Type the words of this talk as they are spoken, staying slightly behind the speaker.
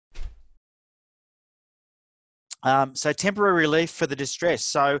So temporary relief for the distress.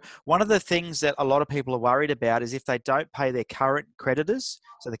 So one of the things that a lot of people are worried about is if they don't pay their current creditors,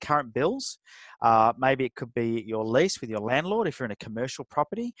 so the current bills, maybe it could be your lease with your landlord if you're in a commercial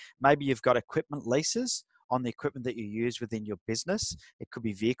property. Maybe you've got equipment leases on the equipment that you use within your business. It could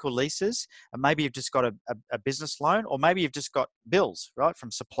be vehicle leases, and maybe you've just got a business loan, or maybe you've just got bills, right,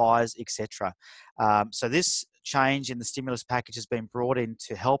 from suppliers, etc. So this change in the stimulus package has been brought in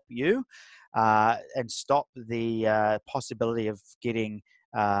to help you and stop the possibility of getting,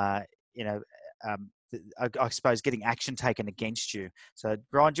 you know, I suppose, getting action taken against you. So,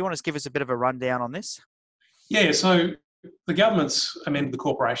 Brian, do you want to give us a bit of a rundown on this? Yeah, so the government's amended the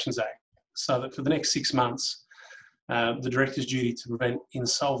Corporations Act so that for the next 6 months, the director's duty to prevent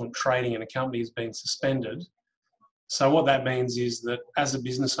insolvent trading in a company has been suspended. So what that means is that as a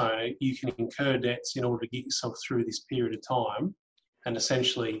business owner, you can incur debts in order to get yourself through this period of time and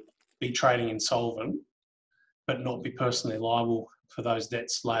essentially be trading insolvent, but not be personally liable for those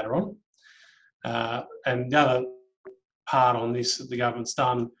debts later on. And the other part on this that the government's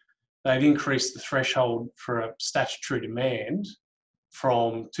done, they've increased the threshold for a statutory demand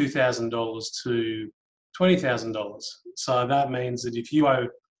from $2,000 to $20,000. So that means that if you owe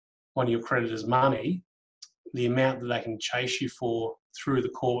one of your creditors money, the amount that they can chase you for through the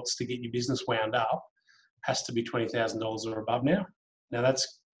courts to get your business wound up has to be $20,000 or above now. Now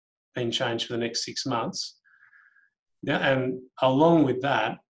that's been changed for the next 6 months. Yeah, and along with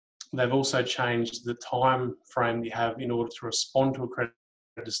that, they've also changed the time frame you have in order to respond to a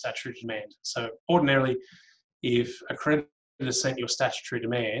creditor's statutory demand. So ordinarily, if a creditor sent you a statutory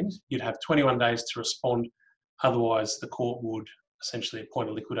demand, you'd have 21 days to respond. Otherwise, the court would essentially appoint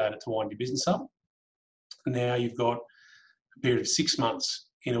a liquidator to wind your business up. Now you've got a period of 6 months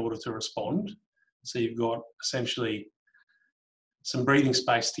in order to respond. So you've got essentially some breathing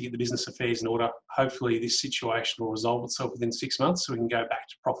space to get the business affairs in order. Hopefully this situation will resolve itself within 6 months so we can go back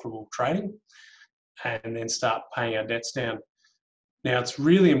to profitable trading and then start paying our debts down. Now, it's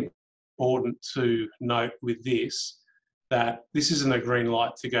really important to note with this that this isn't a green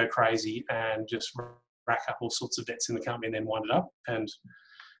light to go crazy and just rack up all sorts of debts in the company and then wind it up and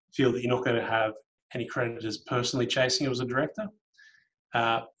feel that you're not going to have any creditors personally chasing you as a director.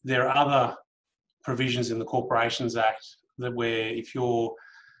 There are other provisions in the Corporations Act that where if you're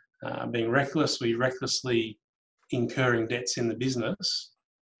being reckless or you're recklessly incurring debts in the business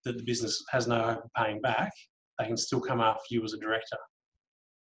that the business has no hope of paying back, they can still come after you as a director.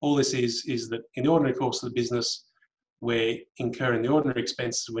 All this is that in the ordinary course of the business, we're incurring the ordinary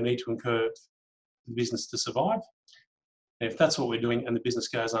expenses we need to incur for the business to survive. And if that's what we're doing and the business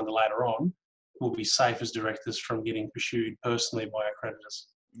goes under later on, we'll be safe as directors from getting pursued personally by our creditors.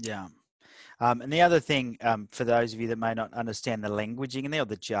 Yeah. And the other thing, for those of you that may not understand the languaging in there or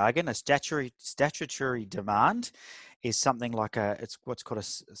the jargon, a statutory demand is something like it's what's called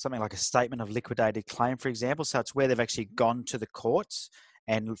something like a statement of liquidated claim, for example. So it's where they've actually gone to the courts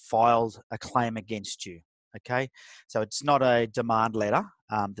and filed a claim against you. Okay, so it's not a demand letter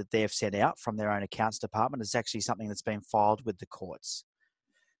that they've sent out from their own accounts department. It's actually something that's been filed with the courts.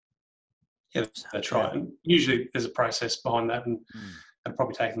 Yeah, that's right. And usually there's a process behind that, and it'll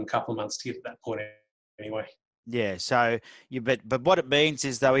probably take them a couple of months to get to that point anyway. Yeah, so but what it means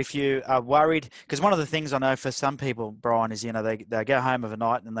is, though, if you are worried, because one of the things I know for some people, Brian, is, they go home of a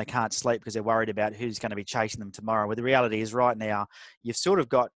night and they can't sleep because they're worried about who's going to be chasing them tomorrow. Well, the reality is right now, you've sort of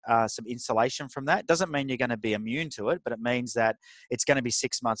got some insulation from that. Doesn't mean you're going to be immune to it, but it means that it's going to be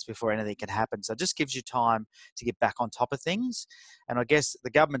 6 months before anything can happen. So it just gives you time to get back on top of things. And I guess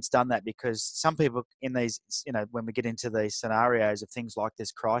the government's done that because some people in these, when we get into these scenarios of things like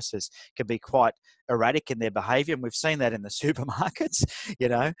this crisis, can be quite erratic in their behaviour, and we've seen that in the supermarkets.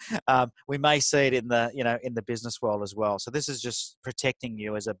 We may see it in the business world as well. So this is just protecting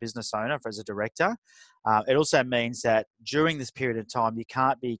you as a business owner, as a director. It also means that during this period of time, you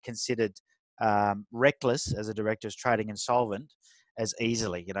can't be considered reckless as a director as trading insolvent as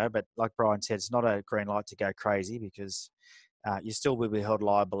easily. But like Brian said, it's not a green light to go crazy, because you still will be held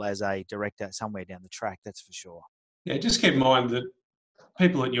liable as a director somewhere down the track. That's for sure. Yeah, just keep in mind that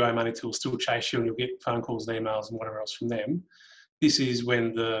people that you owe money to will still chase you, and you'll get phone calls and emails and whatever else from them. This is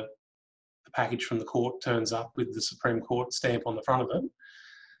when the package from the court turns up with the Supreme Court stamp on the front of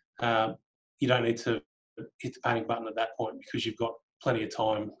it. You don't need to hit the panic button at that point, because you've got plenty of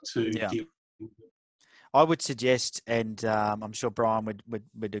time to deal with it. I would suggest, and I'm sure Brian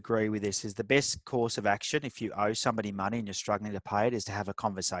would agree with this, is the best course of action if you owe somebody money and you're struggling to pay it is to have a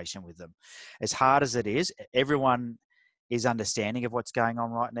conversation with them. As hard as it is, everyone is understanding of what's going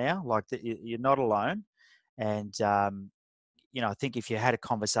on right now. Like, you're not alone, and I think if you had a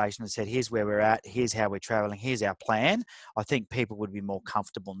conversation and said, here's where we're at, here's how we're traveling, here's our plan, I think people would be more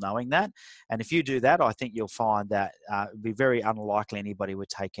comfortable knowing that. And if you do that, I think you'll find that it'd be very unlikely anybody would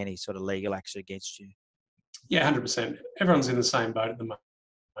take any sort of legal action against you. Yeah, 100%. Everyone's in the same boat at the moment.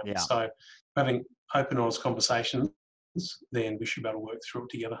 Yeah. So having open, honest conversations, then we should be able to work through it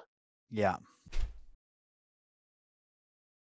together. Yeah.